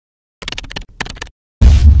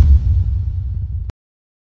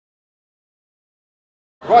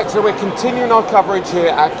Right, so we're continuing our coverage here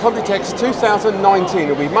at Computex 2019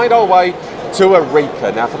 and we've made our way to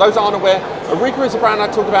Areca. Now for those that aren't aware, Areca is a brand I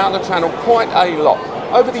talk about on the channel quite a lot.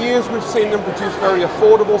 Over the years we've seen them produce very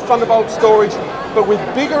affordable Thunderbolt storage, but with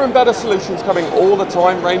bigger and better solutions coming all the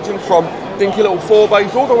time, ranging from dinky little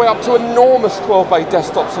 4-bays all the way up to enormous 12-bay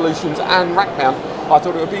desktop solutions and rack mount. I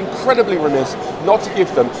thought it would be incredibly remiss not to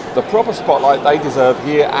give them the proper spotlight they deserve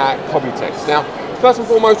here at Computex. Now, first and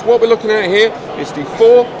foremost, what we're looking at here is the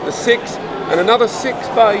 4, the 6, and another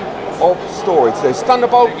 6-bay of storage. There's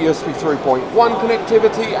Thunderbolt, USB 3.1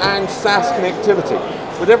 connectivity, and SAS connectivity.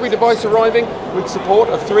 With every device arriving with support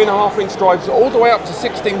of 3.5-inch drives all the way up to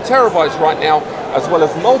 16 terabytes right now, as well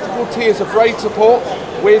as multiple tiers of RAID support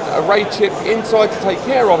with a RAID chip inside to take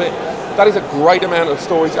care of it. That is a great amount of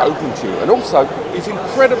storage open to you, and also is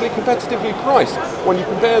incredibly competitively priced when you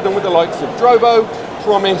compare them with the likes of Drobo,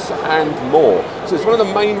 Promise and more. So it's one of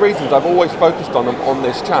the main reasons I've always focused on them on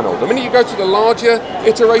this channel. The minute you go to the larger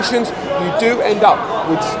iterations, you do end up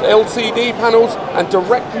with LCD panels and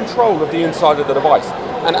direct control of the inside of the device.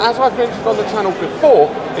 And as I've mentioned on the channel before,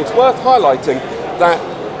 it's worth highlighting that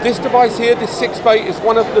this device here, this 6-bay, is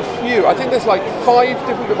one of the few, I think there's like 5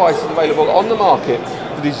 different devices available on the market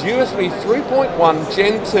that is USB 3.1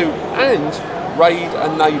 Gen 2 and RAID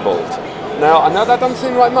enabled. Now, I know that doesn't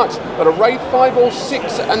seem like much, but a RAID 5 or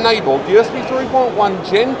 6 enabled USB 3.1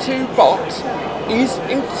 Gen 2 box is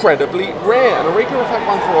incredibly rare, and Areca have had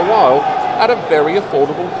one for a while at a very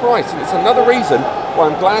affordable price, and it's another reason why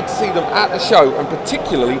I'm glad to see them at the show, and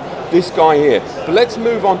particularly this guy here. But let's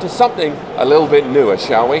move on to something a little bit newer,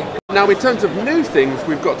 shall we? Now, in terms of new things,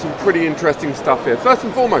 we've got some pretty interesting stuff here. First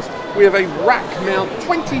and foremost, we have a rack mount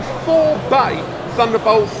 24-bay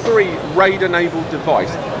Thunderbolt 3 RAID-enabled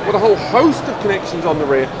device with a whole host of connections on the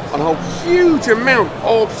rear and a whole huge amount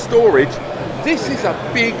of storage. This is a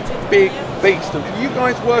big, big beast, and for you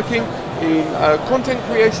guys working in content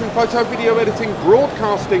creation, photo, video editing,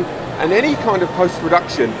 broadcasting, and any kind of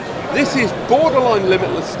post-production, this is borderline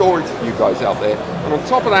limitless storage for you guys out there. And on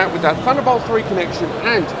top of that, with that Thunderbolt 3 connection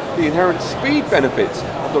and the inherent speed benefits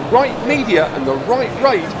of the right media and the right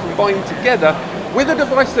RAID combined together, with a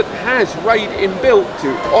device that has RAID inbuilt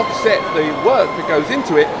to offset the work that goes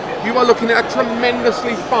into it, you are looking at a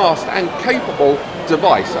tremendously fast and capable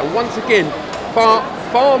device. And once again,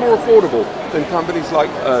 far more affordable than companies like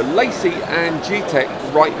Lacey and G-Tech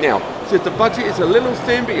right now. So if the budget is a little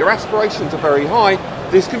thin but your aspirations are very high,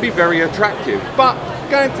 this can be very attractive. But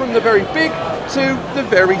going from the very big to the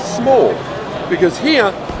very small, because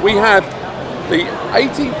here we have the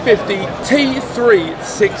 8050 T3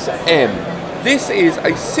 6M. This is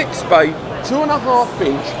a 6-bay,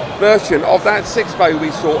 2.5-inch version of that 6-bay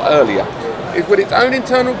we saw earlier. It's with its own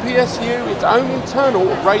internal PSU, its own internal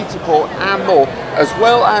RAID support and more, as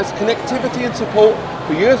well as connectivity and support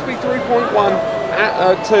for USB 3.1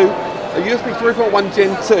 USB 3.1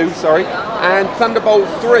 Gen 2, sorry, and Thunderbolt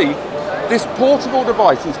 3. This portable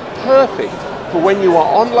device is perfect for when you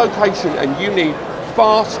are on location and you need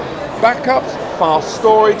fast backups, fast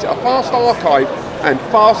storage, a fast archive, and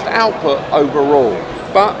fast output overall.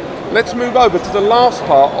 But let's move over to the last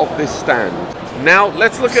part of this stand. Now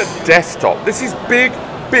let's look at desktop. This is big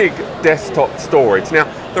desktop storage. Now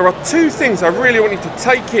there are 2 things I really want you to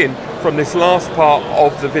take in from this last part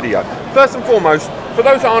of the video. First and foremost, for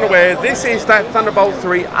those that aren't aware, this is that Thunderbolt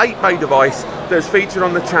 3 8-bay device that's featured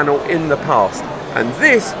on the channel in the past. And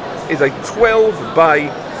this is a 12-bay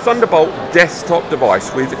Thunderbolt desktop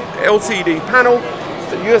device with LCD panel,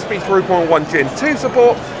 USB 3.1 Gen 2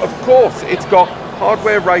 support. Of course, it's got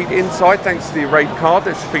hardware RAID inside thanks to the RAID card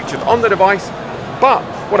that's featured on the device. But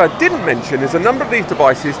what I didn't mention is a number of these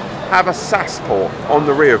devices have a SAS port on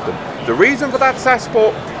the rear of them. The reason for that SAS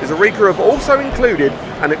port is Areca have also included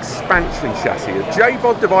an expansion chassis, a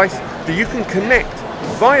JBOD device that you can connect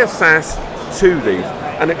via SAS to these.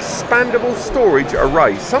 An expandable storage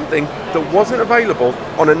array, something that wasn't available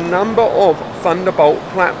on a number of Thunderbolt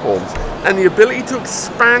platforms. And the ability to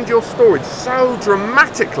expand your storage so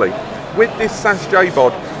dramatically with this SAS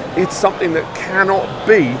JBOD is something that cannot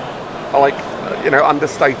be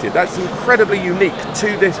understated. That's incredibly unique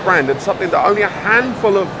to this brand and something that only a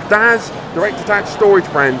handful of DAS direct attached storage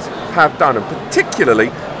brands have done, and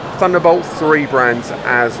particularly Thunderbolt 3 brands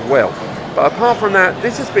as well. But apart from that,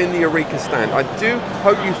 this has been the Areca stand. I do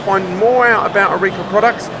hope you find more out about Areca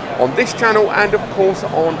products on this channel and of course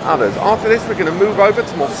on others. After this, we're going to move over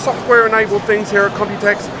to more software enabled things here at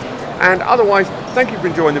Computex. And otherwise, thank you for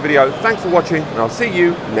enjoying the video. Thanks for watching, and I'll see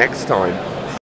you next time.